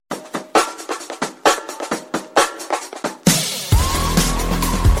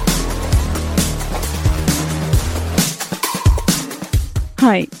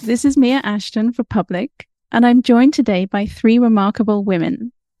Hi, this is Mia Ashton for Public, and I'm joined today by three remarkable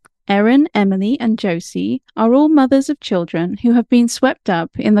women. Erin, Emily, and Josie are all mothers of children who have been swept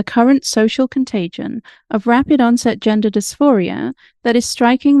up in the current social contagion of rapid onset gender dysphoria that is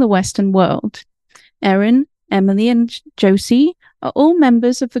striking the Western world. Erin, Emily, and Josie are all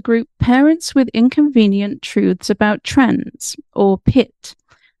members of the group Parents with Inconvenient Truths About Trans, or PIT,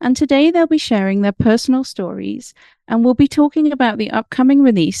 and today they'll be sharing their personal stories, and we'll be talking about the upcoming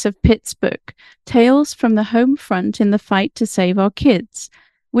release of Pitt's book, Tales from the Home Front in the Fight to Save Our Kids,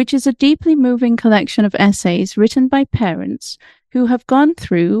 which is a deeply moving collection of essays written by parents who have gone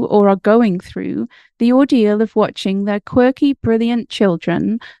through or are going through the ordeal of watching their quirky, brilliant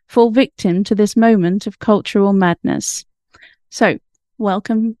children fall victim to this moment of cultural madness. So,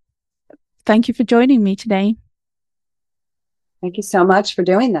 welcome. Thank you for joining me today. Thank you so much for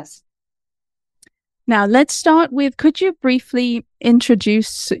doing this. Now, let's start with, could you briefly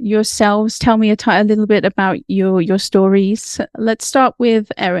introduce yourselves? Tell me a little bit about your stories. Let's start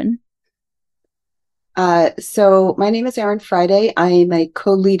with Erin. So my name is Erin Friday. I am a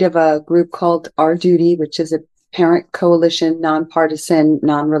co-lead of a group called Our Duty, which is a parent coalition, nonpartisan,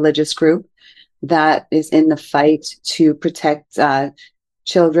 non-religious group that is in the fight to protect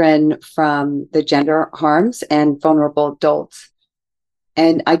children from the gender harms and vulnerable adults.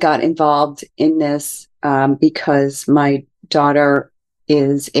 And I got involved in this because my daughter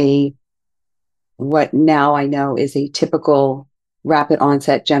is what now I know is a typical rapid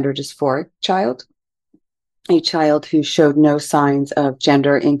onset gender dysphoric child, a child who showed no signs of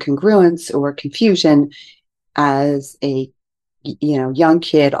gender incongruence or confusion as a young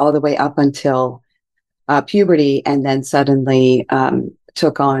kid all the way up until puberty, and then suddenly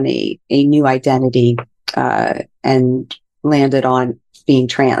took on a new identity and landed on being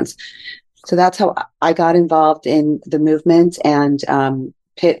trans. So that's how I got involved in the movement. And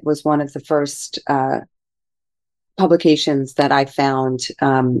PIT was one of the first publications that I found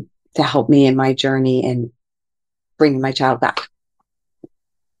to help me in my journey in bringing my child back.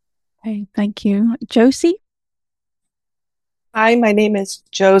 Okay, thank you. Josie? Hi, my name is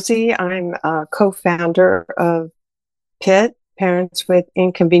Josie. I'm a co-founder of PIT, Parents with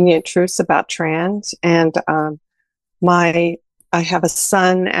Inconvenient Truths About Trans. And I have a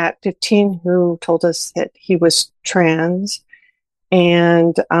son at 15 who told us that he was trans.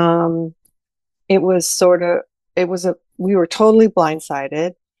 And we were totally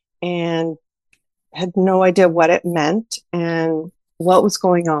blindsided and had no idea what it meant and what was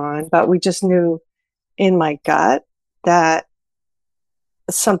going on. But we just knew in my gut that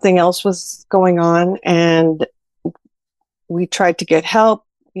something else was going on, and we tried to get help.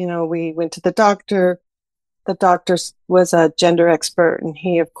 We went to the doctor. The doctor was a gender expert, and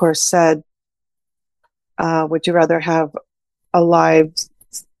he, of course, said, would you rather have a live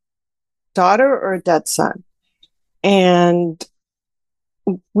daughter or a dead son? And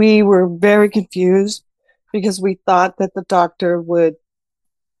we were very confused because we thought that the doctor would,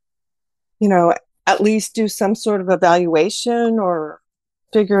 at least do some sort of evaluation or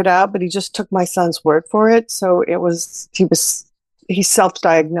figure it out, but he just took my son's word for it. So he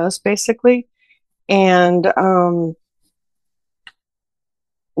self-diagnosed basically. And the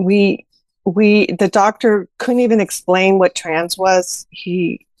doctor couldn't even explain what trans was.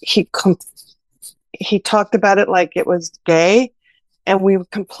 He talked about it like it was gay, and we were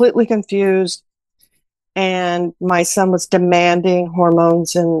completely confused. And my son was demanding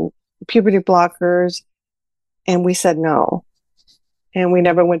hormones and puberty blockers, and we said no. And we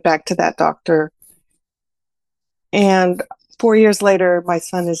never went back to that doctor. And 4 years later, my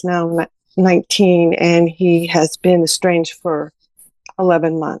son is now 19, and he has been estranged for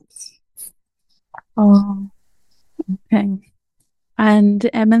 11 months. Oh, okay. And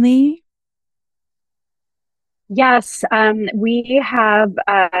Emily? Yes, we have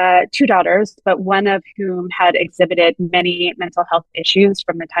two daughters, but one of whom had exhibited many mental health issues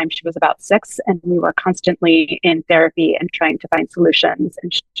from the time she was about 6, and we were constantly in therapy and trying to find solutions,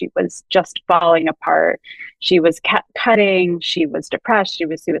 and she was just falling apart. She was cutting, she was depressed, she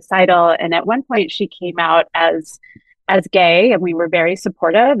was suicidal, and at one point she came out as gay, and we were very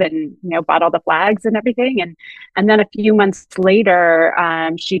supportive and bought all the flags and everything, and then a few months later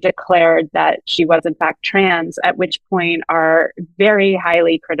she declared that she was in fact trans, at which point our very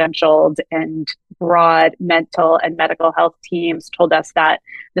highly credentialed and broad mental and medical health teams told us that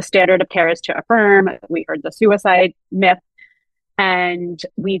the standard of care is to affirm. We heard the suicide myth. And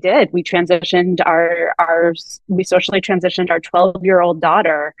we did. We transitioned we socially transitioned our 12-year-old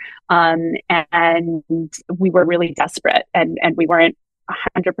daughter, and we were really desperate, and we weren't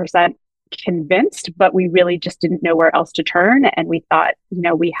 100% convinced, but we really just didn't know where else to turn. And we thought,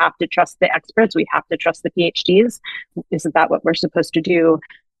 we have to trust the experts. We have to trust the PhDs. Isn't that what we're supposed to do?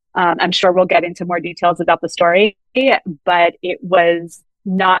 I'm sure we'll get into more details about the story, but it was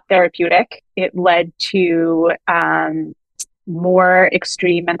not therapeutic. It led to more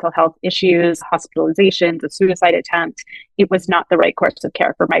extreme mental health issues, hospitalizations, a suicide attempt. It was not the right course of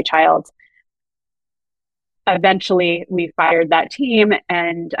care for my child. Eventually, we fired that team.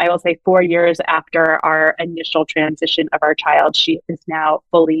 And I will say 4 years after our initial transition of our child, she is now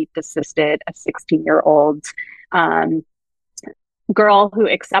fully desisted, a 16-year-old girl who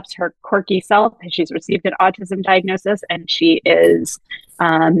accepts her quirky self. She's received an autism diagnosis, and she is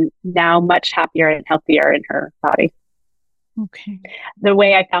now much happier and healthier in her body. Okay. The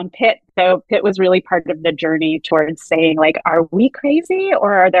way I found Pitt, so Pitt was really part of the journey towards saying, like, are we crazy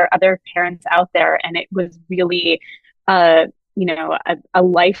or are there other parents out there? And it was really, a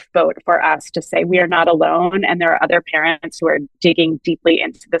lifeboat for us to say we are not alone, and there are other parents who are digging deeply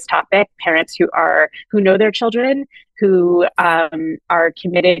into this topic. Parents who know their children, who are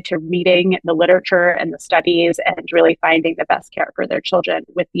committed to reading the literature and the studies and really finding the best care for their children,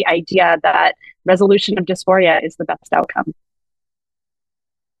 with the idea that resolution of dysphoria is the best outcome.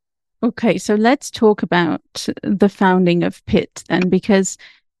 Okay, so let's talk about the founding of Pitt then, because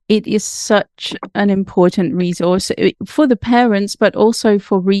it is such an important resource for the parents, but also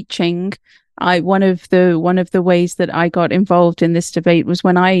for reaching. One of the ways that I got involved in this debate was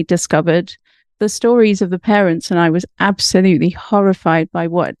when I discovered the stories of the parents, and I was absolutely horrified by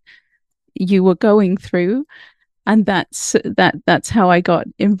what you were going through, and that's how I got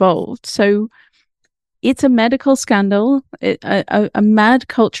involved. So it's a medical scandal, a mad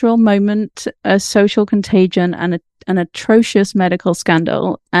cultural moment, a social contagion, and an atrocious medical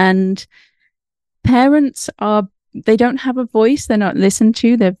scandal. And parents they don't have a voice. They're not listened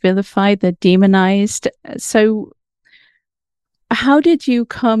to. They're vilified. They're demonized. So how did you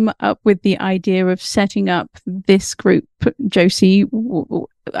come up with the idea of setting up this group, Josie?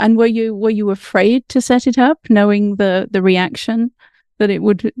 And were you afraid to set it up, knowing the reaction that it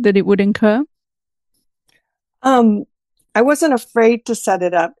would incur? I wasn't afraid to set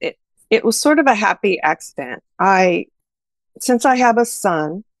it up. It was sort of a happy accident. Since I have a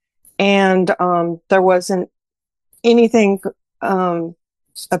son, and there wasn't anything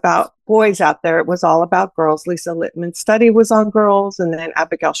about boys out there. It was all about girls. Lisa Littman's study was on girls, and then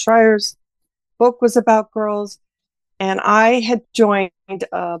Abigail Schreier's book was about girls. And I had joined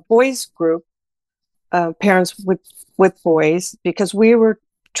a boys group, parents with boys, because we were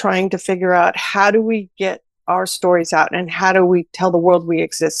trying to figure out how do we get our stories out, and how do we tell the world we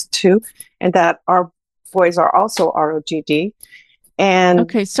exist too, and that our boys are also ROGD. And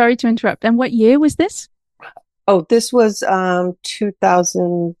okay, sorry to interrupt. And what year was this? Oh, this was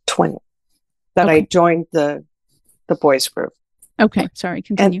 2020 that I joined the boys group. Okay, sorry,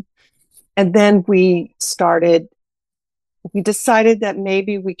 continue. And then we decided that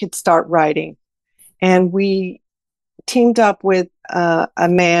maybe we could start writing. And we teamed up with a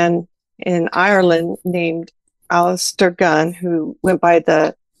man in Ireland named Alistair Gunn, who went by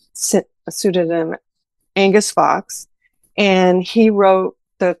the pseudonym Angus Fox. And he wrote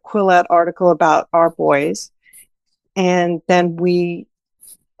the Quillette article about our boys. And then we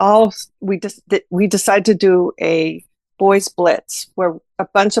decided to do a boys blitz, where a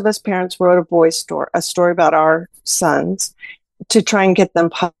bunch of us parents wrote a story about our sons, to try and get them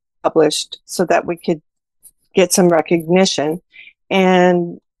published so that we could get some recognition.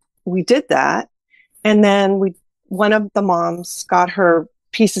 And we did that. And then one of the moms got her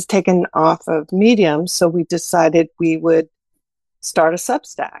pieces taken off of Medium, so we decided we would start a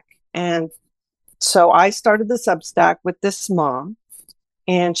Substack. And so I started the Substack with this mom,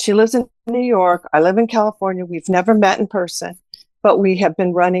 and she lives in New York. I live in California. We've never met in person, but we have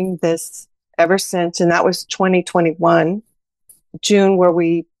been running this ever since. And that was 2021, June, where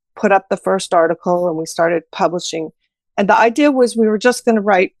we put up the first article and we started publishing. And the idea was we were just going to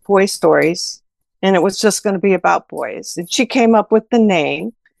write boy stories, and it was just going to be about boys. And she came up with the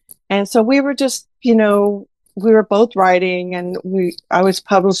name. And so we were just, we were both writing, and I was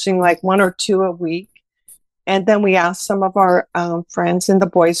publishing like 1 or 2 a week. And then we asked some of our friends in the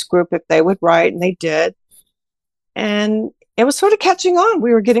boys group if they would write, and they did. And it was sort of catching on.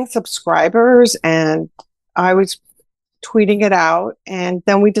 We were getting subscribers, and I was tweeting it out. And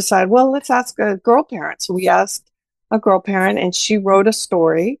then we decided, well, let's ask a girl parent. So we asked a girl parent, and she wrote a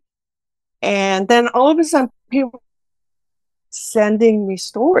story. And then all of a sudden, people were sending me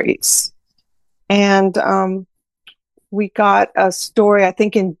stories. And we got a story, I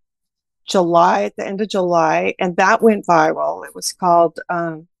think, in July, at the end of July, and that went viral. It was called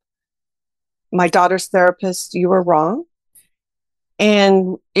my daughter's therapist, you were wrong.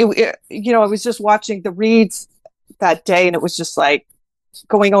 And I was just watching the reads that day, and it was just like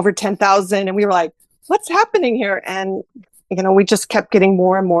going over 10,000. And we were like, what's happening here? And, we just kept getting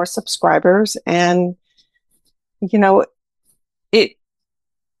more and more subscribers. And, we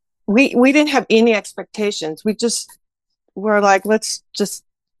didn't have any expectations. We just were like, let's just,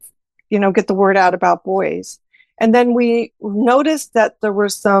 get the word out about boys. And then we noticed that there were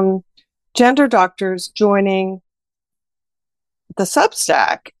some gender doctors joining the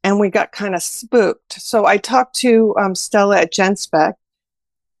Substack, and we got kind of spooked. So I talked to Stella at GenSpec,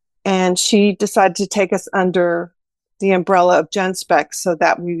 and she decided to take us under the umbrella of GenSpec so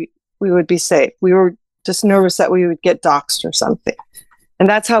that we would be safe. We were just nervous that we would get doxxed or something. And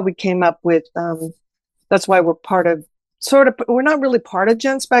that's how we came up with, that's why we're we're not really part of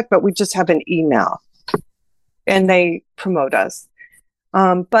GenSpec, but we just have an email and they promote us.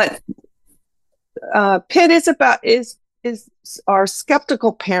 But PIT is our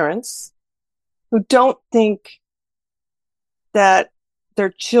skeptical parents who don't think that their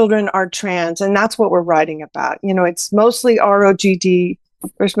children are trans, and that's what we're writing about. It's mostly ROGD.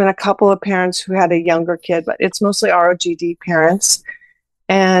 There's been a couple of parents who had a younger kid, but it's mostly ROGD parents.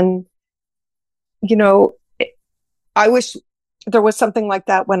 And, I wish there was something like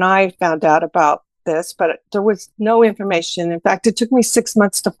that when I found out about this, but there was no information. In fact, it took me 6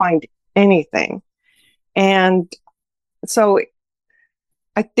 months to find anything. And so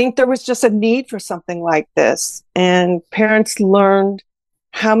I think there was just a need for something like this. And parents learned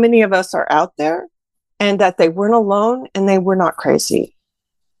how many of us are out there and that they weren't alone and they were not crazy.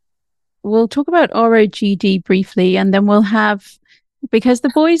 We'll talk about ROGD briefly, and then we'll have, because the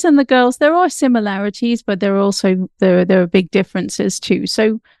boys and the girls, there are similarities, but there are big differences too.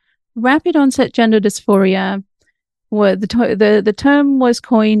 So rapid onset gender dysphoria, the term was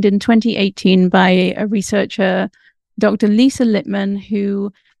coined in 2018 by a researcher, Dr. Lisa Lippman,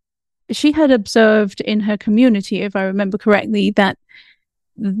 who she had observed in her community, if I remember correctly, that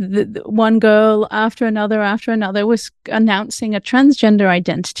the one girl after another was announcing a transgender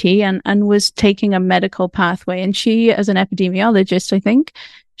identity and was taking a medical pathway. And she, as an epidemiologist, I think,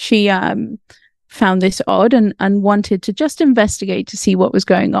 she found this odd and wanted to just investigate to see what was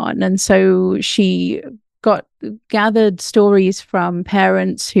going on. And so she gathered stories from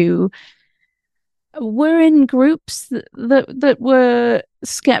parents who were in groups that were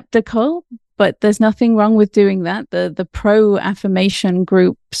skeptical, but there's nothing wrong with doing that. The pro-affirmation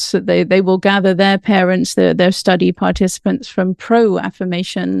groups, they will gather their parents, their study participants from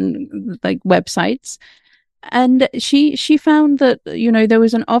pro-affirmation like websites. And she found that, there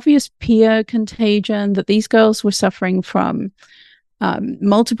was an obvious peer contagion, that these girls were suffering from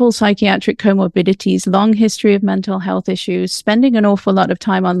multiple psychiatric comorbidities, long history of mental health issues, spending an awful lot of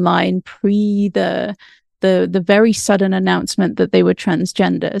time online pre the very sudden announcement that they were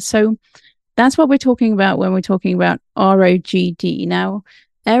transgender. So that's what we're talking about when we're talking about ROGD. Now,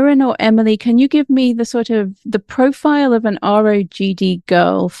 Erin or Emily, can you give me the profile of an ROGD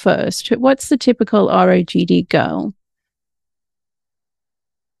girl first? What's the typical ROGD girl?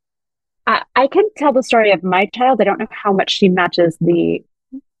 I can tell the story of my child. I don't know how much she matches the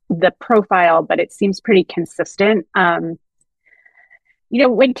profile, but it seems pretty consistent.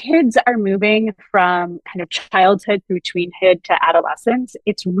 When kids are moving from kind of childhood through tweenhood to adolescence,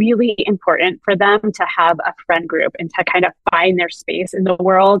 it's really important for them to have a friend group and to kind of find their space in the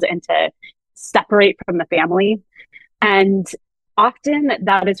world and to separate from the family. And often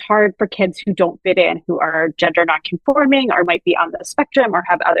that is hard for kids who don't fit in, who are gender nonconforming or might be on the spectrum or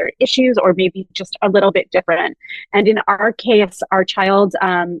have other issues or maybe just a little bit different. And in our case, our child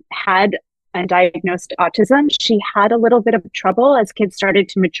had undiagnosed autism. She had a little bit of trouble as kids started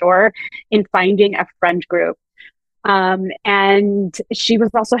to mature in finding a friend group. And she was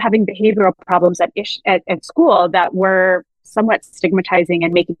also having behavioral problems at school that were somewhat stigmatizing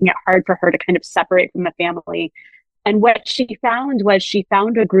and making it hard for her to kind of separate from the family. And what she found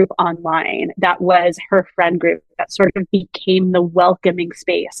a group online that was her friend group that sort of became the welcoming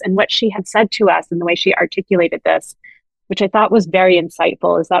space. And what she had said to us and the way she articulated this, which I thought was very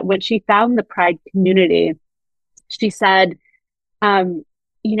insightful, is that when she found the Pride community, she said, it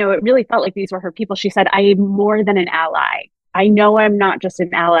really felt like these were her people. She said, I am more than an ally. I know I'm not just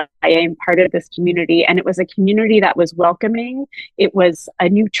an ally. I am part of this community. And it was a community that was welcoming. It was a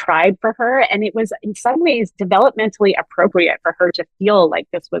new tribe for her. And it was in some ways developmentally appropriate for her to feel like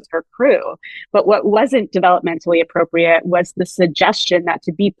this was her crew. But what wasn't developmentally appropriate was the suggestion that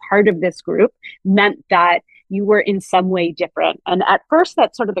to be part of this group meant that you were in some way different. And at first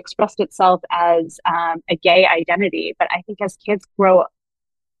that sort of expressed itself as a gay identity. But I think as kids grow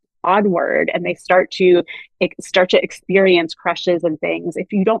onward and they start to experience crushes and things,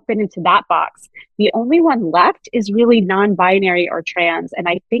 if you don't fit into that box, the only one left is really non-binary or trans. And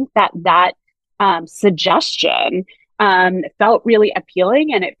I think that suggestion felt really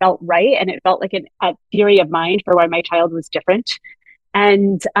appealing, and it felt right, and it felt like a theory of mind for why my child was different.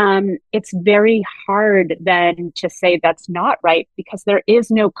 And it's very hard then to say that's not right, because there is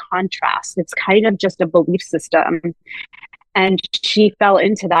no contrast. It's kind of just a belief system. And she fell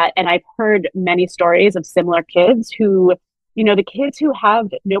into that. And I've heard many stories of similar kids who, the kids who have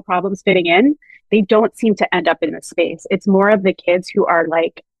no problems fitting in, they don't seem to end up in this space. It's more of the kids who are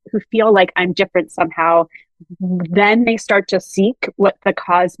like, who feel like I'm different somehow. Then they start to seek what the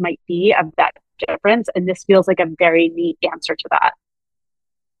cause might be of that difference. And this feels like a very neat answer to that.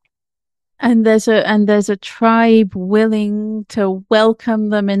 And there's a tribe willing to welcome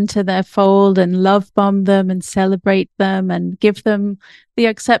them into their fold and love bomb them and celebrate them and give them the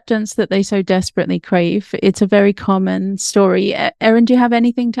acceptance that they so desperately crave. It's a very common story. Erin, do you have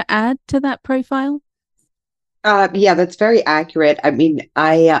anything to add to that profile? Yeah, that's very accurate. I mean,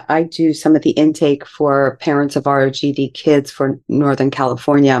 I do some of the intake for parents of ROGD kids for Northern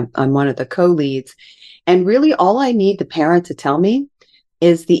California. I'm one of the co-leads. And really all I need the parent to tell me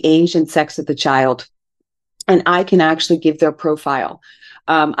is the age and sex of the child. And I can actually give their profile.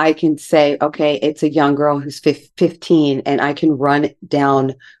 I can say, okay, it's a young girl who's 15, and I can run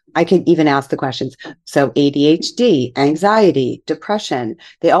down, I can even ask the questions. So ADHD, anxiety, depression,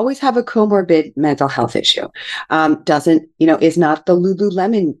 they always have a comorbid mental health issue. Is not the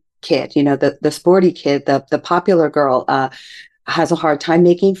Lululemon kid, the sporty kid, the popular girl, has a hard time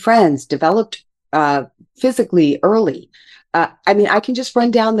making friends, developed physically early. I can just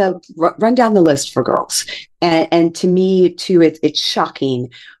run down the list for girls, and to me too, it's shocking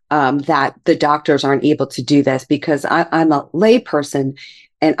that the doctors aren't able to do this, because I'm a lay person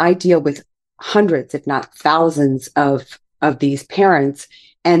and I deal with hundreds, if not thousands, of these parents,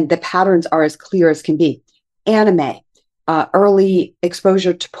 and the patterns are as clear as can be. Anime, early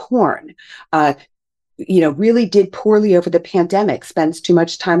exposure to porn, really did poorly over the pandemic, spends too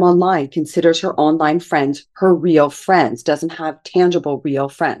much time online, considers her online friends her real friends, doesn't have tangible real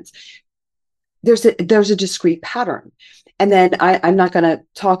friends. There's a discrete pattern. And then I'm not going to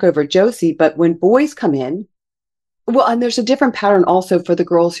talk over Josie, but when boys come in, well, and there's a different pattern also for the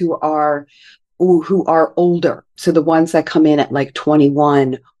girls who are older. So the ones that come in at like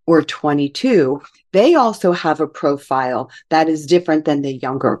 21 or 22, they also have a profile that is different than the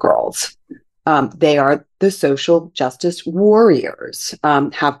younger girls. They are the social justice warriors,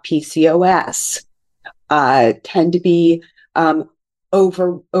 have PCOS, tend to be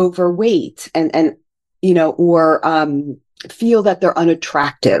overweight, and or feel that they're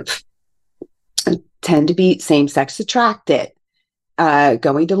unattractive, tend to be same-sex attracted,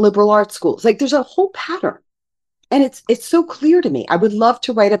 going to liberal arts schools. Like, there's a whole pattern. And it's so clear to me. I would love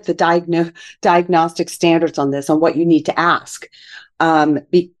to write up the diagnostic standards on this, on what you need to ask.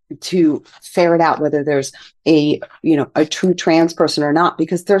 To ferret out whether there's a true trans person or not,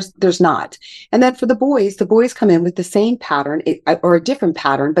 because there's not. And then for the boys come in with the same pattern or a different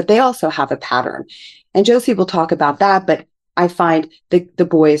pattern, but they also have a pattern. And Josie will talk about that, but I find the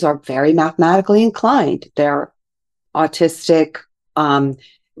boys are very mathematically inclined. They're autistic,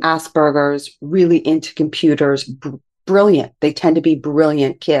 Asperger's, really into computers, brilliant. They tend to be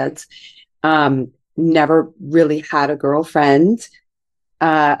brilliant kids. Never really had a girlfriend.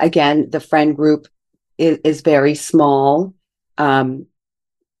 Again, the friend group is very small. To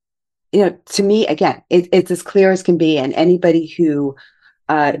me, again, it's as clear as can be. And anybody who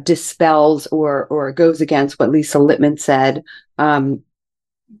dispels or goes against what Lisa Littman said,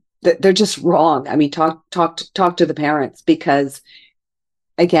 they're just wrong. I mean, talk to the parents, because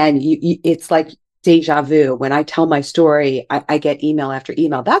again, it's like deja vu. When I tell my story, I get email after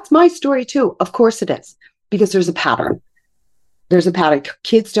email. That's my story too. Of course it is, because there's a pattern. There's a pattern.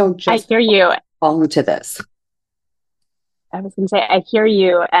 Kids don't just I hear you. fall into this. I was going to say, I hear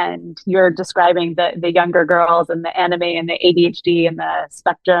you, and you're describing the younger girls and the anime and the ADHD and the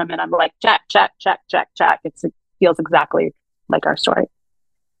spectrum, and I'm like, check. It feels exactly like our story.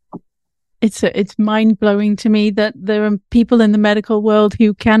 It's mind-blowing to me that there are people in the medical world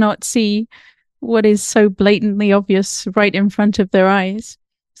who cannot see what is so blatantly obvious right in front of their eyes.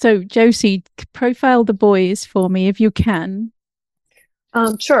 So, Josie, profile the boys for me if you can.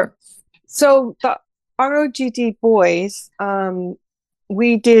 Sure. So the ROGD boys,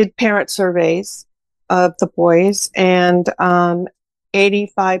 we did parent surveys of the boys, and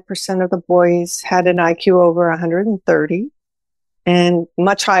 85% of the boys had an IQ over 130, and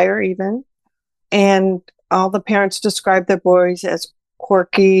much higher even. And all the parents described their boys as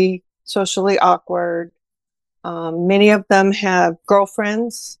quirky, socially awkward. Many of them have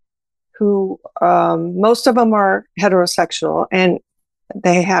girlfriends who, most of them are heterosexual, and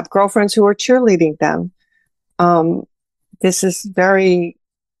they have girlfriends who are cheerleading them. This is very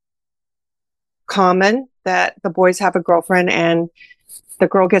common that the boys have a girlfriend and the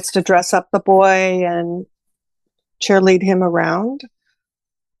girl gets to dress up the boy and cheerlead him around.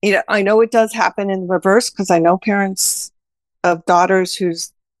 I know it does happen in reverse, because I know parents of daughters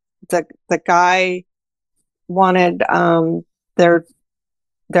who's the guy wanted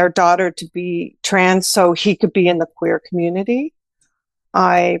their daughter to be trans so he could be in the queer community.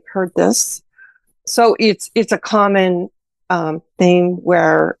 I've heard this. So it's a common thing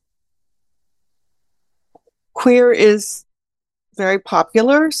where queer is very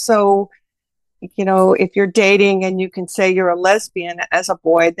popular. So, if you're dating and you can say you're a lesbian as a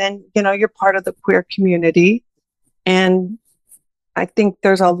boy, then, you're part of the queer community. And I think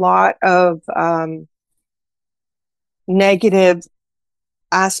there's a lot of negative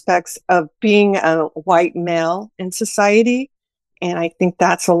aspects of being a white male in society. And I think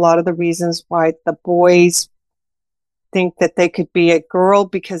that's a lot of the reasons why the boys think that they could be a girl,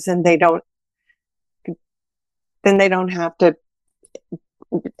 because then they don't have to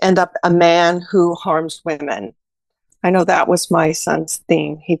end up a man who harms women. I know that was my son's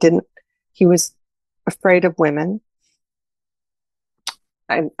thing. He was afraid of women.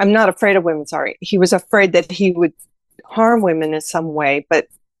 I'm not afraid of women, sorry. He was afraid that he would harm women in some way, but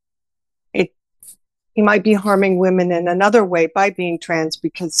he might be harming women in another way by being trans,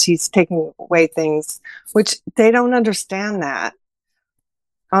 because he's taking away things, which they don't understand that.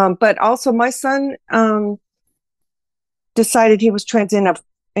 But also my son decided he was trans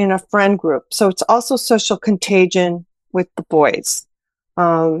in a friend group. So it's also social contagion with the boys.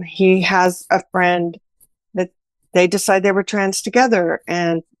 He has a friend that they decide they were trans together,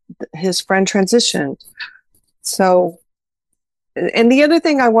 and his friend transitioned. So, and the other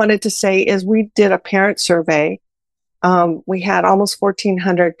thing I wanted to say is we did a parent survey. We had almost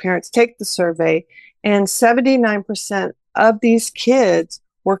 1,400 parents take the survey, and 79% of these kids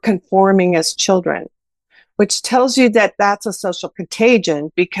were conforming as children, which tells you that that's a social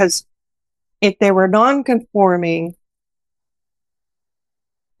contagion, because if they were non-conforming,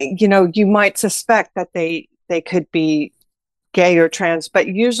 you might suspect that they could be gay or trans, but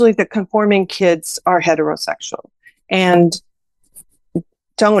usually the conforming kids are heterosexual and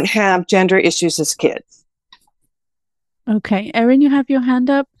don't have gender issues as kids. Okay. Erin, you have your hand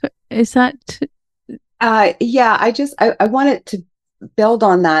up. Is that? Yeah, I wanted to build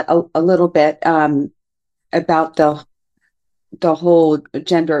on that a little bit, about the whole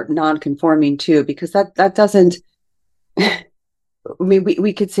gender non-conforming too, because that doesn't, I mean,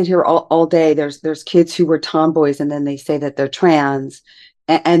 we could sit here all day. There's kids who were tomboys and then they say that they're trans,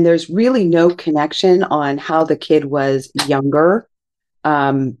 and there's really no connection on how the kid was younger,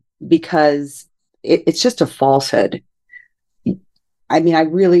 because it's just a falsehood. I mean, I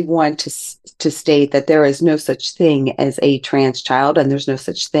really want to state that there is no such thing as a trans child, and there's no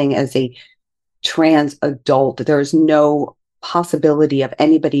such thing as a trans adult. There is no possibility of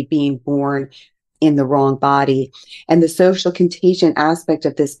anybody being born in the wrong body. And the social contagion aspect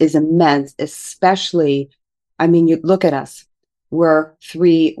of this is immense, especially, I mean, you look at us. We're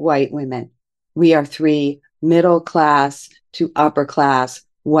 3 white women. We are 3 middle class to upper class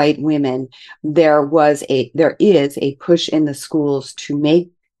white women. There is a push in the schools to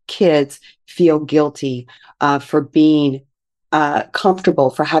make kids feel guilty for being comfortable,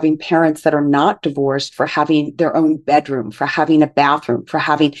 for having parents that are not divorced, for having their own bedroom, for having a bathroom, for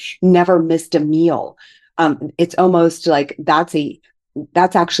having never missed a meal. It's almost like that's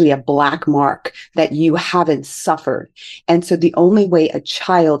actually a black mark that you haven't suffered. And so the only way a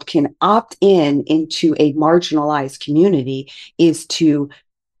child can opt into a marginalized community is to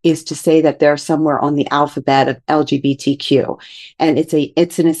say that they're somewhere on the alphabet of LGBTQ. And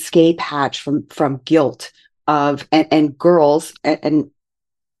it's an escape hatch from guilt of, and girls, and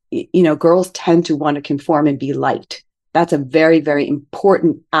girls tend to want to conform and be liked. That's a very, very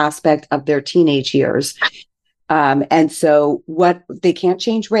important aspect of their teenage years. And so what they can't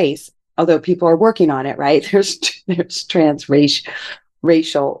change race, although people are working on it, right? There's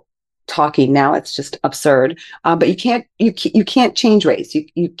racial talking now. It's just absurd. But you can't change race.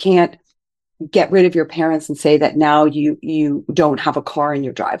 You can't get rid of your parents and say that now you don't have a car in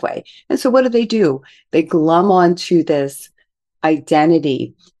your driveway. And so what do? They glom onto this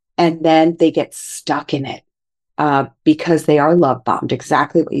identity, and then they get stuck in it, because they are love bombed.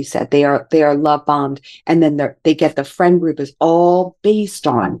 Exactly what you said. They are love bombed, and then they get the friend group is all based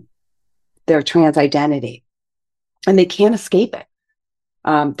on their trans identity, and they can't escape it.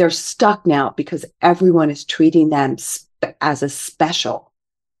 They're stuck now because everyone is treating them as a special.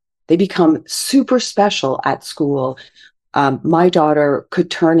 They become super special at school. My daughter could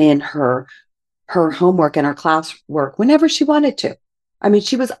turn in her homework and her classwork whenever she wanted to. I mean,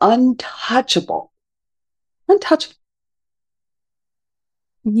 she was untouchable. Untouchable.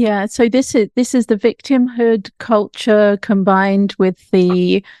 Yeah, so this is the victimhood culture combined with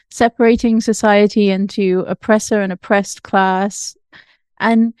the separating society into oppressor and oppressed class.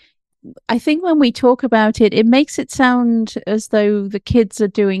 And I think when we talk about it, it makes it sound as though the kids are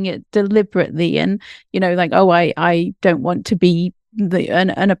doing it deliberately and, like, oh, I don't want to be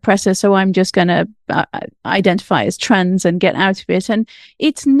an oppressor, so I'm just going to identify as trans and get out of it. And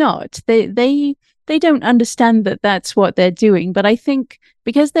it's not. They don't understand that that's what they're doing. But I think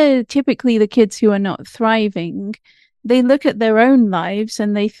because they're typically the kids who are not thriving, they look at their own lives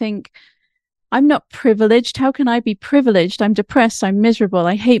and they think, I'm not privileged. How can I be privileged? I'm depressed. I'm miserable.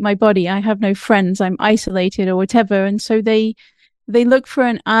 I hate my body. I have no friends. I'm isolated or whatever. And so they look for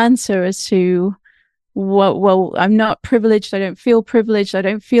an answer as to, well, I'm not privileged. I don't feel privileged. I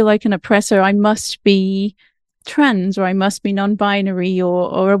don't feel like an oppressor. I must be trans or I must be non-binary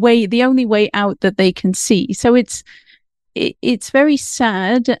or the only way out that they can see. So it's very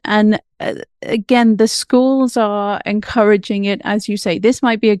sad. And again, the schools are encouraging it. As you say, this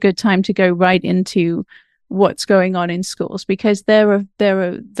might be a good time to go right into what's going on in schools, because they're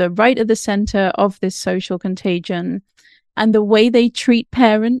the right at the center of this social contagion. And the way they treat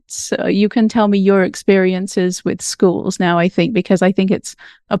parents, you can tell me your experiences with schools now, I think, because I think it's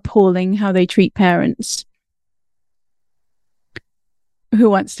appalling how they treat parents. Who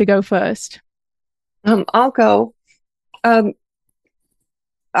wants to go first? I'll go. I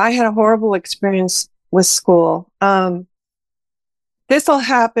had a horrible experience with school. This all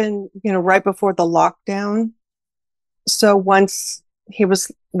happened, right before the lockdown. So once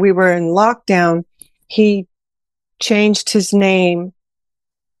we were in lockdown, he changed his name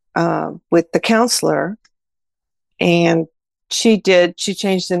with the counselor, and she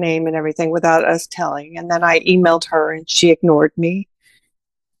changed the name and everything without us telling. And then I emailed her and she ignored me.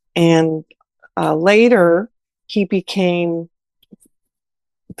 And later he became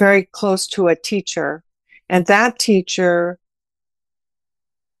very close to a teacher, and that teacher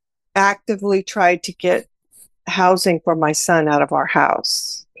actively tried to get housing for my son out of our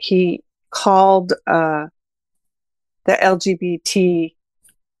house. He called the LGBT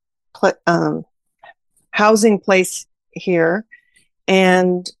housing place here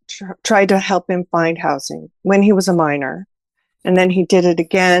and tried to help him find housing when he was a minor. And then he did it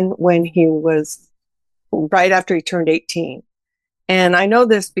again when he was right after he turned 18. And I know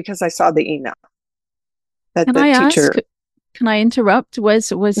this because I saw the email that Can the I teacher. ask? Can I interrupt?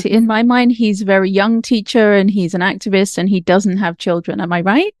 Was in my mind, he's a very young teacher and he's an activist and he doesn't have children. Am I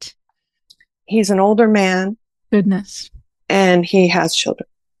right? He's an older man. Goodness. And he has children.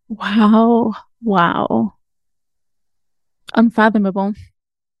 Wow. Unfathomable.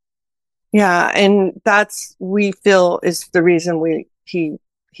 Yeah, and we feel is the reason he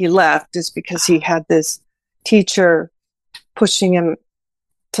left, is because he had this teacher pushing him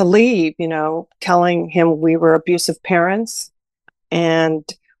to leave, telling him we were abusive parents, and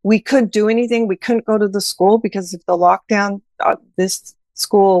we couldn't do anything. We couldn't go to the school because of the lockdown. This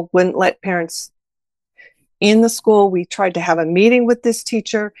school wouldn't let parents in the school. We tried to have a meeting with this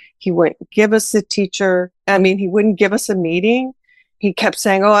teacher. He wouldn't give us he wouldn't give us a meeting. He kept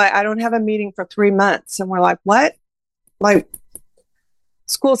saying, oh, I don't have a meeting for 3 months. And we're like, what? Like,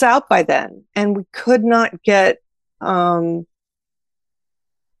 school's out by then. And we could not get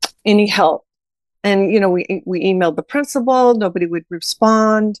any help. And, we emailed the principal. Nobody would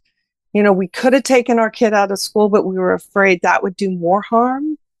respond. We could have taken our kid out of school, but we were afraid that would do more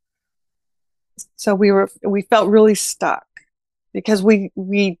harm. So we felt really stuck because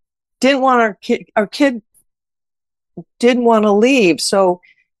we didn't want our kid didn't want to leave. So,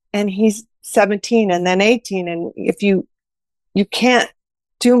 and he's 17 and then 18. And if you can't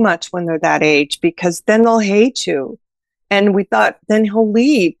do much when they're that age, because then they'll hate you. And we thought then he'll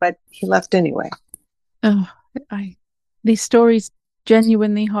leave, but he left anyway. Oh, these stories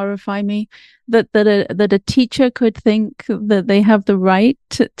genuinely horrify me. That a teacher could think that they have the right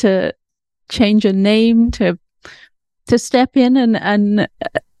to change a name, to step in and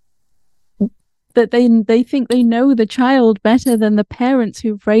that they think they know the child better than the parents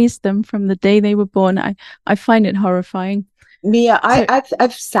who've raised them from the day they were born. I find it horrifying. Mia,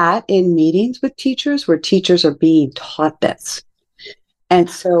 I've sat in meetings with teachers where teachers are being taught this, and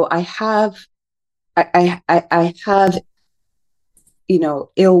so I have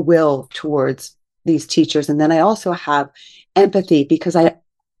ill will towards these teachers, and then I also have empathy because I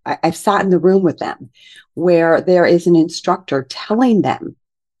I've sat in the room with them where there is an instructor telling them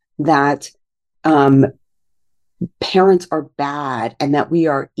that parents are bad and that we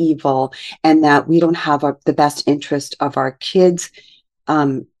are evil and that we don't have the best interest of our kids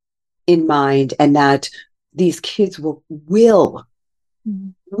in mind, and that these kids will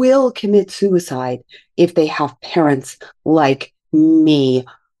commit suicide if they have parents like me,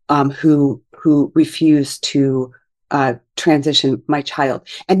 who refuse to transition my child.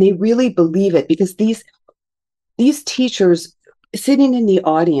 And they really believe it, because these teachers sitting in the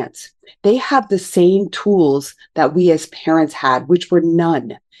audience, they have the same tools that we as parents had, which were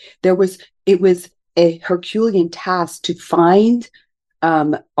none. It was a Herculean task to find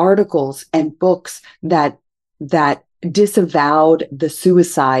articles and books that disavowed the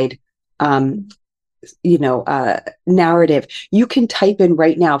suicide narrative. You can type in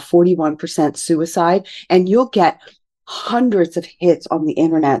right now 41% suicide, and you'll get hundreds of hits on the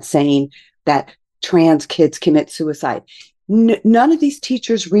internet saying that trans kids commit suicide. None of these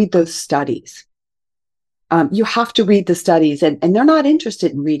teachers read those studies. You have to read the studies, and they're not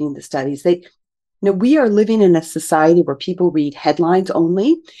interested in reading the studies. We are living in a society where people read headlines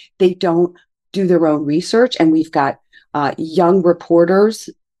only. They don't do their own research, and we've got young reporters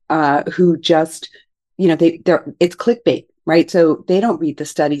who just, it's clickbait, right? So they don't read the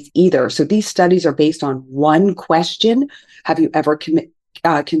studies either. So these studies are based on one question: have you ever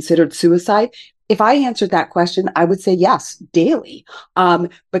considered suicide? If I answered that question, I would say yes, daily.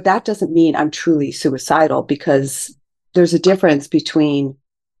 But that doesn't mean I'm truly suicidal, because there's a difference between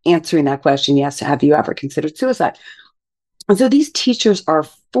answering that question, yes, have you ever considered suicide? And so these teachers are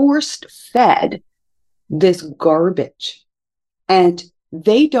forced fed this garbage, and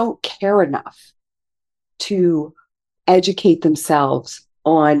they don't care enough to educate themselves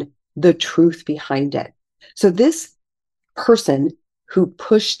on the truth behind it. So this person who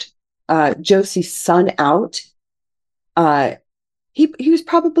pushed Josie's son out, he was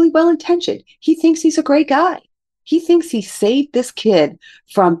probably well-intentioned. He thinks he's a great guy. He thinks he saved this kid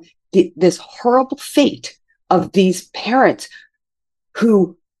from this horrible fate of these parents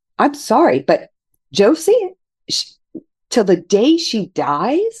who, I'm sorry, but Josie, till the day she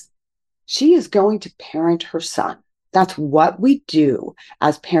dies, she is going to parent her son. That's what we do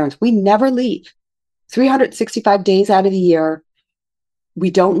as parents. We never leave. 365 days out of the year, we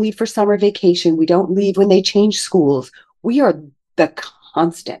don't leave for summer vacation. We don't leave when they change schools. We are the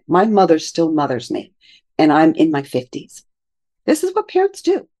constant. My mother still mothers me, and I'm in my 50s. This is what parents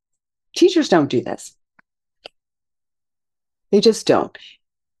do. Teachers don't do this. They just don't.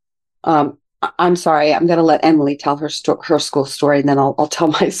 I'm sorry. I'm going to let Emily tell her school story, and then I'll tell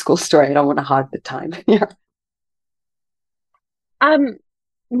my school story. I don't want to hog the time here.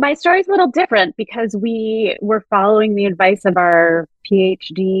 My story is a little different because we were following the advice of our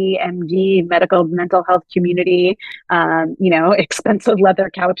PhD, MD, medical mental health community, expensive leather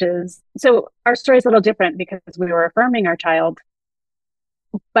couches. So our story is a little different because we were affirming our child.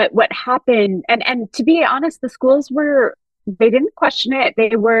 But what happened, and to be honest, the schools they didn't question it.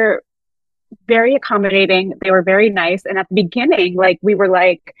 They were very accommodating. They were very nice. And at the beginning, we were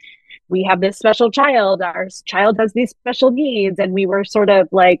like, we have this special child, our child has these special needs. And we were sort of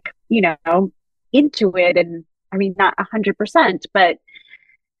into it. And I mean, not 100%, but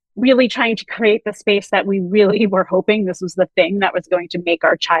really trying to create the space that we really were hoping this was the thing that was going to make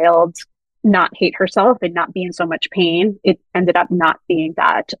our child not hate herself and not be in so much pain. It ended up not being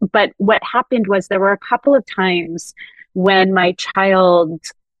that. But what happened was there were a couple of times when my child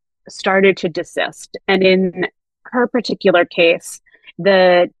started to desist. And in her particular case,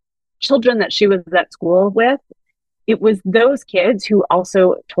 the children that she was at school with, it was those kids who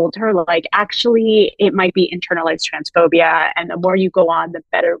also told her, actually, it might be internalized transphobia. And the more you go on, the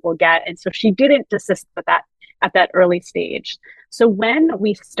better it will get. And so she didn't desist with that at that early stage. So when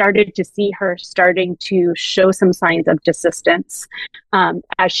we started to see her starting to show some signs of desistance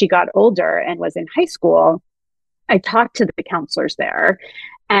as she got older and was in high school, I talked to the counselors there,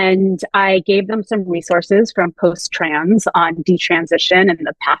 and I gave them some resources from post-trans on detransition and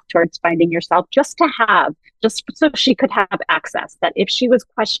the path towards finding yourself, just so she could have access, that if she was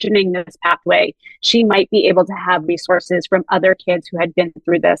questioning this pathway, she might be able to have resources from other kids who had been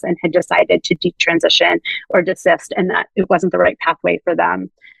through this and had decided to detransition or desist, and that it wasn't the right pathway for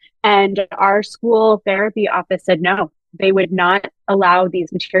them. And our school therapy office said no. They would not allow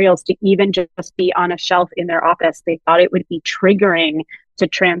these materials to even just be on a shelf in their office. They thought it would be triggering to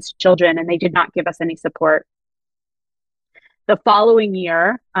trans children, and they did not give us any support. the following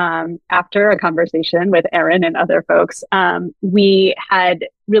year, after a conversation with Erin and other folks, we had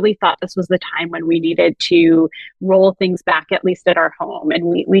really thought this was the time when we needed to roll things back, at least at our home. And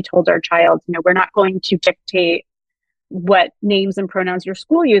we told our child, we're not going to dictate what names and pronouns your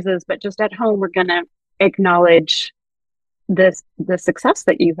school uses, but just at home, we're going to acknowledge the success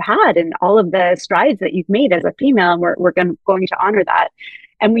that you've had and all of the strides that you've made as a female. And we're going to honor that.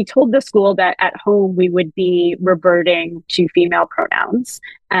 And we told the school that at home we would be reverting to female pronouns,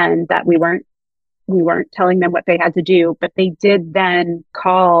 and that we weren't telling them what they had to do, but they did then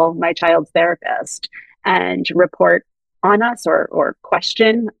call my child's therapist and report on us or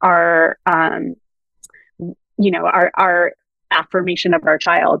question our affirmation of our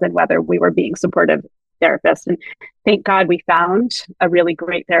child and whether we were being supportive therapists. And thank God we found a really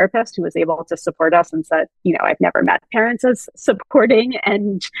great therapist who was able to support us and said, I've never met parents as supporting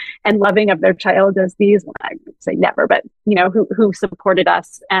and loving of their child as these. Well, I would say never, but who supported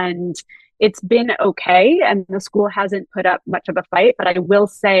us. And it's been okay. And the school hasn't put up much of a fight, but I will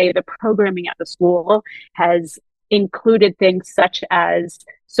say the programming at the school has included things such as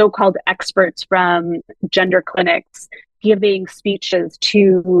so-called experts from gender clinics giving speeches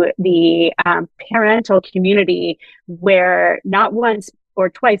to the parental community, where not once or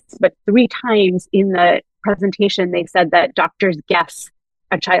twice, but 3 times in the presentation, they said that doctors guess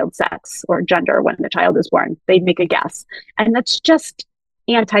a child's sex or gender when the child is born. They make a guess. And that's just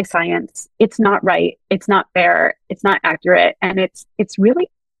anti-science. It's not right. It's not fair. It's not accurate. And it's really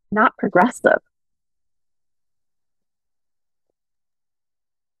not progressive.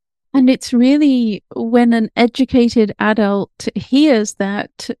 And it's really when an educated adult hears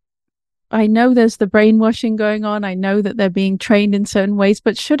that, I know there's the brainwashing going on. I know that they're being trained in certain ways,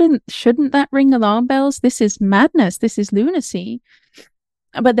 but shouldn't that ring alarm bells? This is madness. This is lunacy.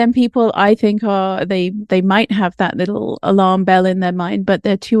 But then people, I think, they might have that little alarm bell in their mind, but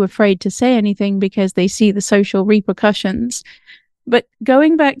they're too afraid to say anything because they see the social repercussions. But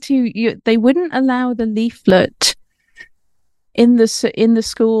going back to you, they wouldn't allow the leaflet in the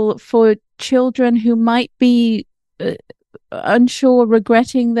school for children who might be unsure,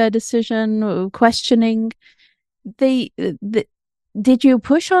 regretting their decision, or questioning. Did you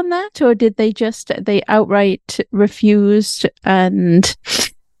push on that, or did they outright refused? And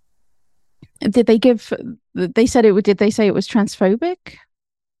did they say it was transphobic?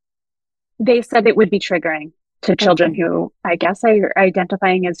 They said it would be triggering to children who I guess are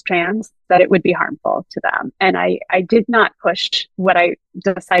identifying as trans, that it would be harmful to them. And I did not push. What I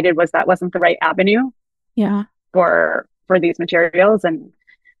decided was that wasn't the right avenue for these materials. And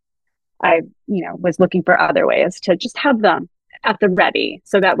I, was looking for other ways to just have them at the ready,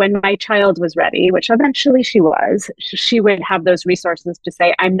 so that when my child was ready, which eventually she was, she would have those resources to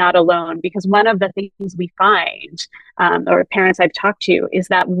say, I'm not alone. Because one of the things we find, or parents I've talked to, is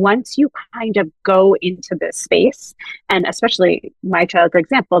that once you kind of go into this space, and especially my child, for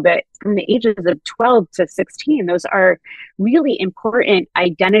example, that from the ages of 12 to 16, those are really important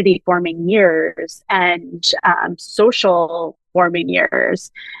identity forming years and social forming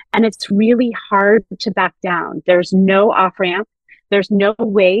years. And it's really hard to back down. There's no off ramp. There's no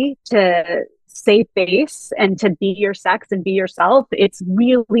way to save face and to be your sex and be yourself. It's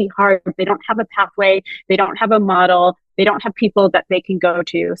really hard. They don't have a pathway. They don't have a model. They don't have people that they can go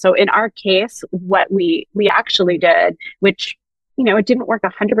to. So in our case, what we actually did, which, it didn't work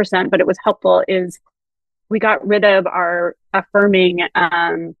 100%, but it was helpful, is we got rid of our affirming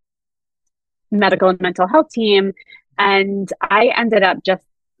medical and mental health team. And I ended up just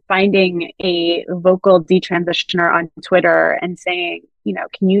finding a vocal detransitioner on Twitter and saying,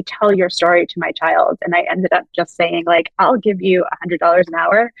 can you tell your story to my child? And I ended up just saying, like, I'll give you $100 an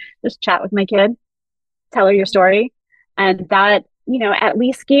hour, just chat with my kid, tell her your story. And that, at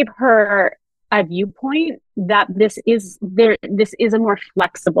least gave her a viewpoint that this is a more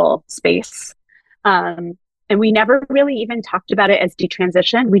flexible space. And we never really even talked about it as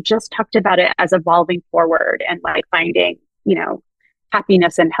detransition. We just talked about it as evolving forward and like finding,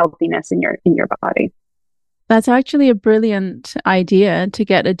 happiness and healthiness in your body. That's actually a brilliant idea, to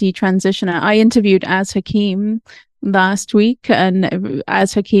get a detransitioner. I interviewed Az Hakim last week, and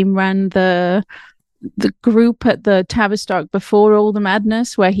Az Hakim ran the group at the Tavistock before all the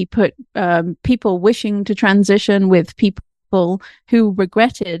madness, where he put people wishing to transition with people who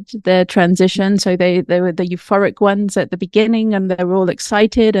regretted their transition. So they were the euphoric ones at the beginning, and they were all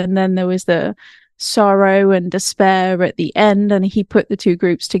excited, and then there was the sorrow and despair at the end, and he put the two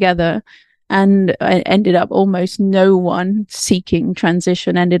groups together, and ended up almost no one seeking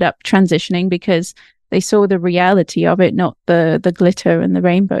transition ended up transitioning, because they saw the reality of it, not the glitter and the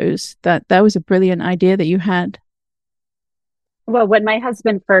rainbows. That was a brilliant idea that you had. Well, when my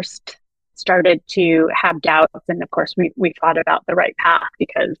husband first started to have doubts, and of course, we thought about the right path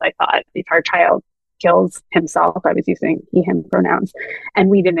because I thought if our child kills himself, I was using he, him pronouns, and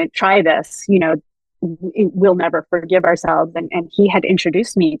we didn't try this, we'll never forgive ourselves. And he had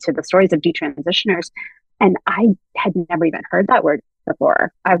introduced me to the stories of detransitioners, and I had never even heard that word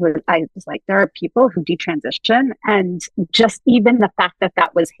before. I was like, there are people who detransition, and just even the fact that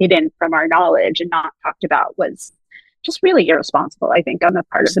that was hidden from our knowledge and not talked about was just really irresponsible, I think, on the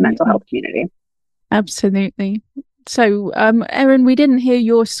part of the mental health community. Absolutely. So, Erin, we didn't hear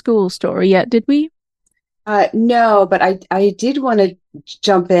your school story yet, did we? No, but I did want to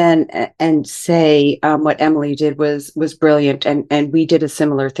jump in and say what Emily did was brilliant, and we did a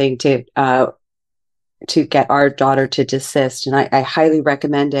similar thing to get our daughter to desist, and I highly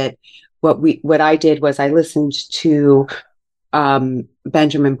recommend it. What I did was I listened to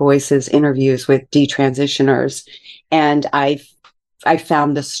Benjamin Boyce's interviews with detransitioners, and I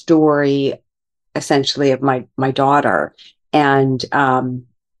found the story essentially of my daughter, and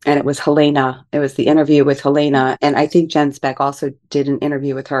it was Helena. It was the interview with Helena, and I think Jen Speck also did an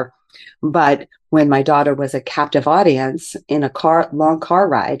interview with her. But when my daughter was a captive audience in a long car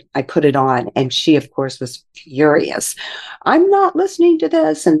ride, I put it on, and she, of course, was furious. I'm not listening to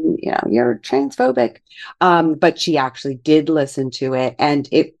this, and you're transphobic. But she actually did listen to it, and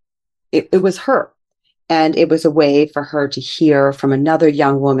it was her, and it was a way for her to hear from another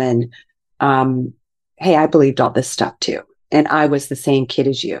young woman, hey, I believed all this stuff too. And I was the same kid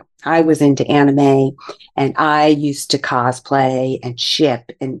as you. I was into anime, and I used to cosplay and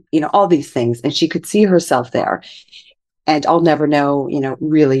ship and, all these things. And she could see herself there. And I'll never know,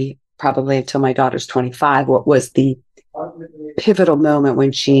 really probably until my daughter's 25, what was the pivotal moment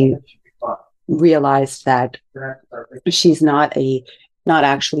when she realized that she's not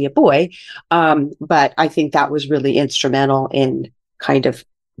actually a boy. But I think that was really instrumental in kind of,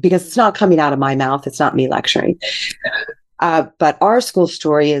 because it's not coming out of my mouth. It's not me lecturing. But our school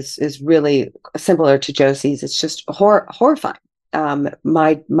story is really similar to Josie's. It's just horrifying.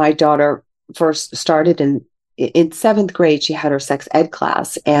 My daughter first started in seventh grade. She had her sex ed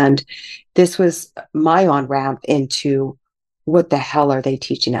class, and this was my on ramp into what the hell are they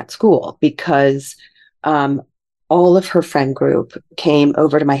teaching at school? Because all of her friend group came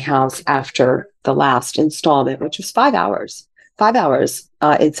over to my house after the last installment, which was 5 hours. 5 hours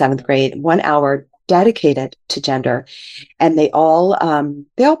in seventh grade, 1 hour dedicated to gender, and they all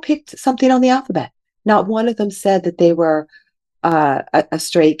picked something on the alphabet. Not one of them said that they were a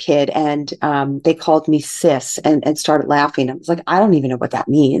straight kid, and they called me cis and started laughing. I was like, I don't even know what that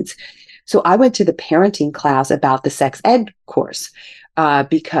means. So I went to the parenting class about the sex ed course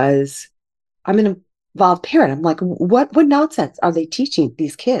because I'm an involved parent. I'm like, what nonsense are they teaching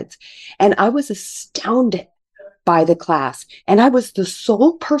these kids? And I was astounded by the class, and I was the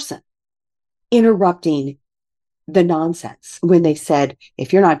sole person interrupting the nonsense when they said,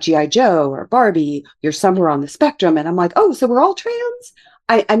 if you're not G.I. Joe or Barbie, you're somewhere on the spectrum. And I'm like, oh, so we're all trans?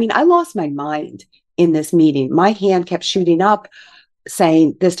 I mean, I lost my mind in this meeting. My hand kept shooting up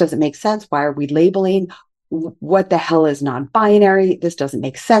saying, this doesn't make sense. Why are we labeling? What the hell is non-binary? This doesn't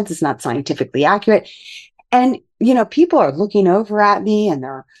make sense. It's not scientifically accurate. And, people are looking over at me and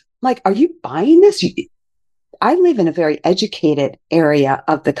they're like, are you buying this? I live in a very educated area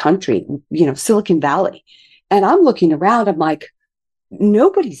of the country, Silicon Valley. And I'm looking around, I'm like,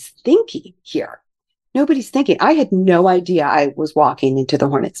 nobody's thinking here. Nobody's thinking. I had no idea I was walking into the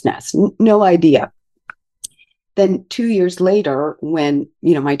hornet's nest. No idea. Then 2 years later, when,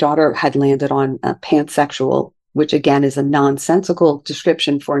 my daughter had landed on pansexual, which again is a nonsensical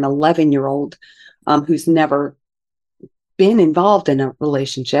description for an 11-year-old who's never been involved in a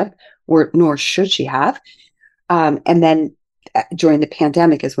relationship, nor should she have. And then during the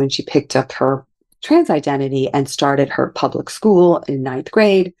pandemic is when she picked up her trans identity and started her public school in 9th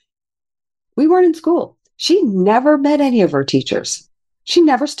grade. We weren't in school. She never met any of her teachers. She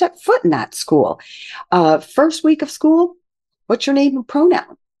never stepped foot in that school. First week of school, what's your name and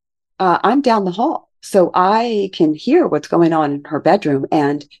pronoun? I'm down the hall. So I can hear what's going on in her bedroom.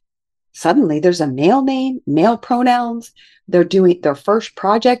 And suddenly there's a male name, male pronouns. They're doing their first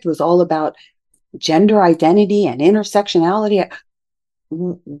project was all about gender identity and intersectionality.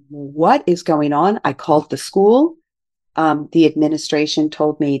 What is going on? I called the school. The administration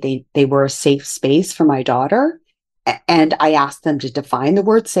told me they were a safe space for my daughter. And I asked them to define the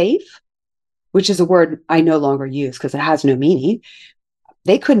word safe, which is a word I no longer use because it has no meaning.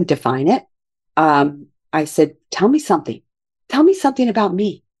 They couldn't define it. I said, tell me something. Tell me something about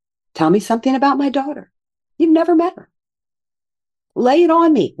me. Tell me something about my daughter. You've never met her. Lay it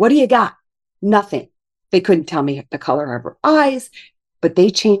on me. What do you got? Nothing. They couldn't tell me the color of her eyes, but they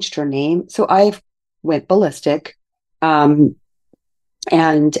changed her name. So I went ballistic. And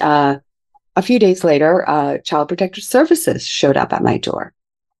a few days later, Child Protective Services showed up at my door.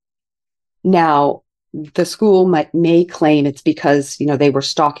 Now, the school may claim it's because, they were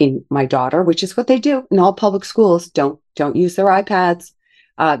stalking my daughter, which is what they do in all public schools. Don't use their iPads.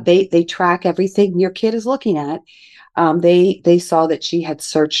 They track everything your kid is looking at. They saw that she had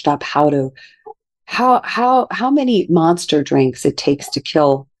searched up how many monster drinks it takes to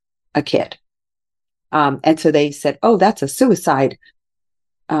kill a kid. And so they said, oh, that's a suicide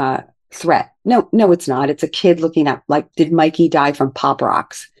threat. No, it's not. It's a kid looking up, like, did Mikey die from Pop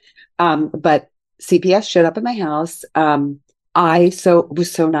Rocks? But CPS showed up at my house. I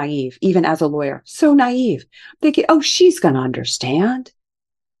was so naive, even as a lawyer, so naive, thinking, oh, she's going to understand.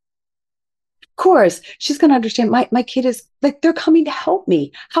 Of course, she's going to understand. My kid is like, they're coming to help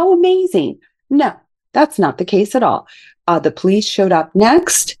me. How amazing. No, that's not the case at all. The police showed up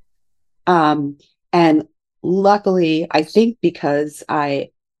next. And luckily, I think because I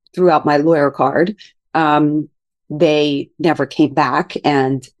threw out my lawyer card, they never came back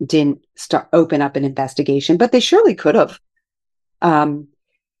and didn't open up an investigation, but they surely could have. But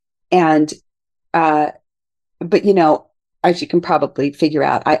as you can probably figure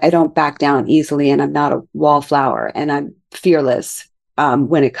out, I don't back down easily, and I'm not a wallflower, and I'm fearless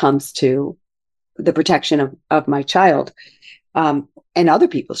when it comes to the protection of my child and other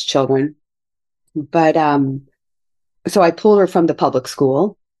people's children. But so I pulled her from the public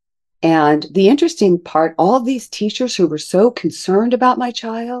school. And the interesting part, all of these teachers who were so concerned about my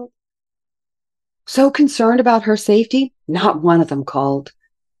child, so concerned about her safety, not one of them called.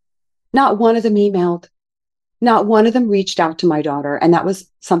 Not one of them emailed. Not one of them reached out to my daughter. And that was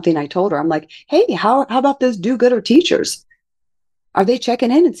something I told her. I'm like, hey, how about those do-gooder teachers? Are they checking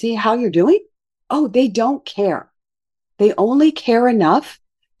in and see how you're doing? Oh, they don't care. They only care enough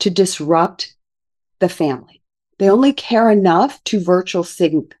to disrupt the family. They only care enough to virtual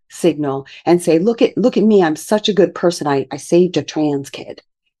signal and say, look at me. I'm such a good person. I saved a trans kid.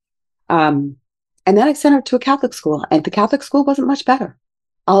 And then I sent her to a Catholic school, and the Catholic school wasn't much better.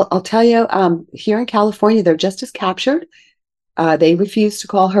 I'll tell you, here in California, they're just as captured. They refused to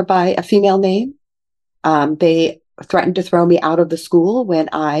call her by a female name. They threatened to throw me out of the school when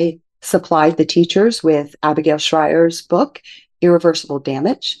I supplied the teachers with Abigail Schreier's book, Irreversible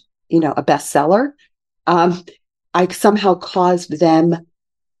Damage, a bestseller. I somehow caused them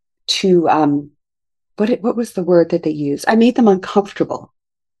to, what was the word that they used? I made them uncomfortable.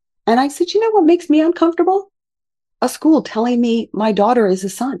 And I said, what makes me uncomfortable? A school telling me my daughter is a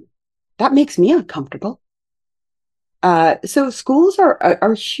son. That makes me uncomfortable. So schools are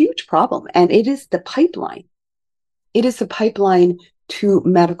a huge problem, and it is the pipeline. It is the pipeline to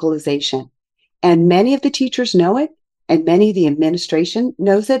medicalization. And many of the teachers know it, and many of the administration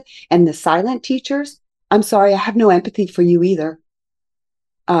knows it, and the silent teachers, I'm sorry, I have no empathy for you either.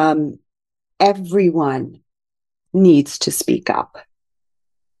 Everyone needs to speak up.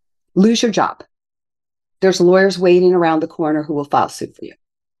 Lose your job. There's lawyers waiting around the corner who will file suit for you.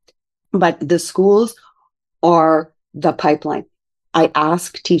 But the schools are the pipeline. I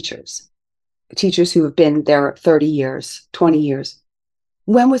ask teachers who have been there 30 years, 20 years,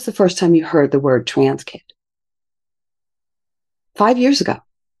 when was the first time you heard the word trans kid? 5 years ago.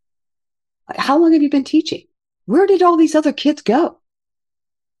 How long have you been teaching? Where did all these other kids go?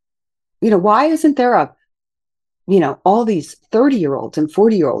 Why isn't there all these 30-year-olds and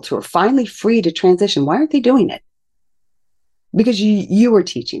 40-year-olds who are finally free to transition? Why aren't they doing it? Because you are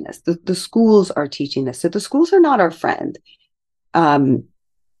teaching this. The schools are teaching this. So the schools are not our friend. They're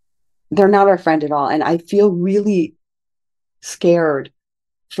not our friend at all. And I feel really scared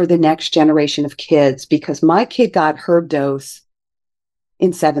for the next generation of kids, because my kid got her dose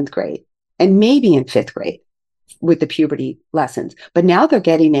in 7th grade and maybe in 5th grade with the puberty lessons. But now they're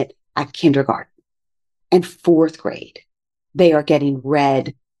getting it at kindergarten and 4th grade. They are getting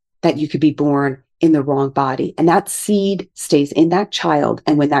read that you could be born in the wrong body. And that seed stays in that child.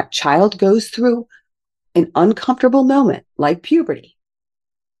 And when that child goes through an uncomfortable moment like puberty,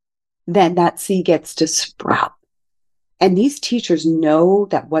 then that seed gets to sprout. And these teachers know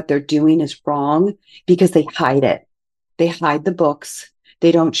that what they're doing is wrong because they hide it. They hide the books.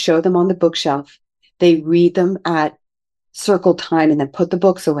 They don't show them on the bookshelf. They read them at circle time and then put the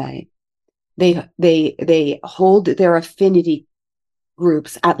books away. They hold their affinity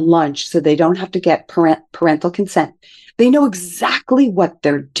groups at lunch so they don't have to get parental consent. They know exactly what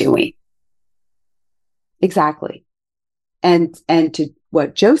they're doing. Exactly. And to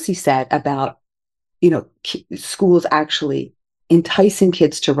what Josie said about, schools actually enticing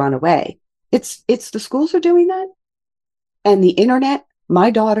kids to run away. It's the schools are doing that. And the internet, my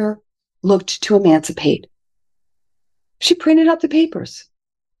daughter looked to emancipate. She printed up the papers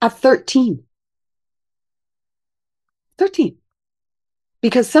at 13. 13.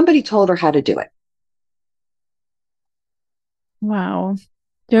 Because somebody told her how to do it. Wow.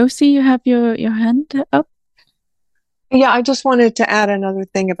 Josie, you have your hand up? Yeah, I just wanted to add another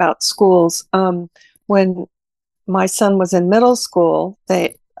thing about schools. When my son was in middle school,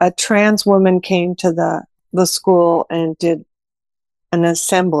 a trans woman came to the school and did an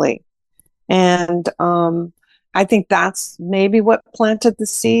assembly. And I think that's maybe what planted the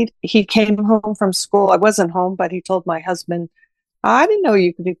seed. He came home from school. I wasn't home, but he told my husband, I didn't know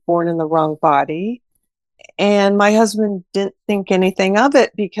you could be born in the wrong body. And my husband didn't think anything of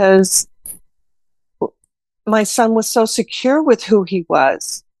it because my son was so secure with who he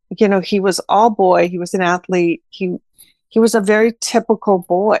was. You know, he was all boy. He was an athlete. He was a very typical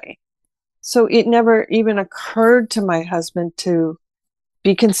boy. So it never even occurred to my husband to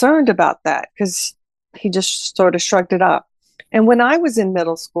be concerned about that because he just sort of shrugged it up. And when I was in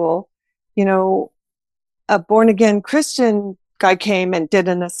middle school, you know, a born again Christian guy came and did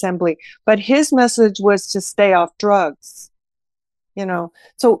an assembly, but his message was to stay off drugs. You know,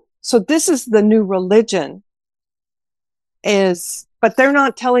 so this is the new religion but they're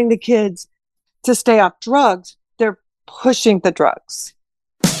not telling the kids to stay off drugs. They're pushing the drugs.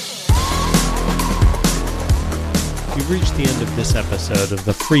 You've reached the end of this episode of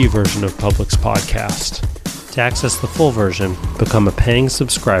the free version of Public's podcast. To access the full version, become a paying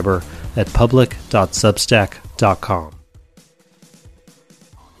subscriber at public.substack.com.